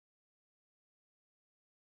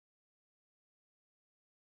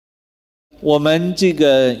我们这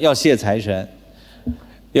个要谢财神。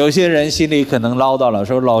有些人心里可能唠叨了，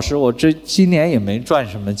说老师，我今年也没赚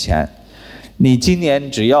什么钱。你今年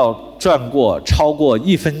只要赚过超过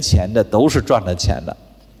1分钱的，都是赚了钱的，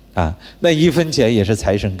啊，那1分钱也是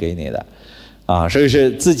财神给你的，啊，所以是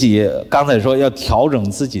自己刚才说要调整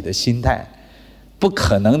自己的心态，不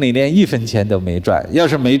可能你连1分钱都没赚，要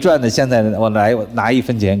是没赚的，现在我拿1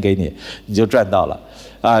分钱给你，你就赚到了，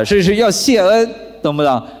啊，所以是要谢恩，懂不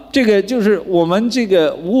懂？这个就是我们这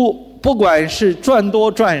个不管是赚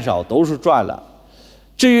多赚少都是赚了，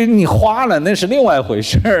至于你花了那是另外一回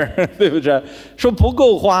事儿，对不对？说不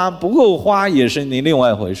够花也是你另外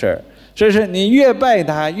一回事儿。所以说你越拜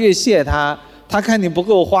他越谢他，他看你不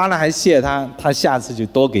够花了还谢他，他下次就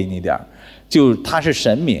多给你点儿。就他是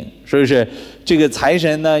神明，所以是这个财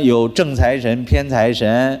神呢，有正财神、偏财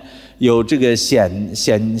神，有这个显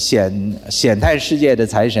态世界的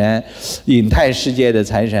财神，隐态世界的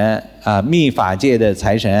财神啊，密法界的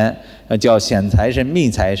财神，叫显财神、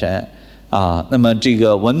密财神啊。那么这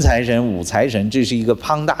个文财神、武财神，这是一个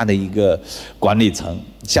庞大的一个管理层，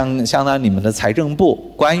相当于你们的财政部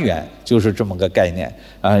官员，就是这么个概念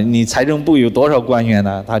啊。你财政部有多少官员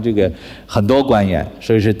呢？他这个很多官员，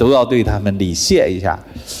所以是都要对他们礼谢一下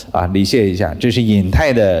啊，礼谢一下。这是隐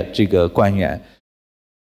态的这个官员。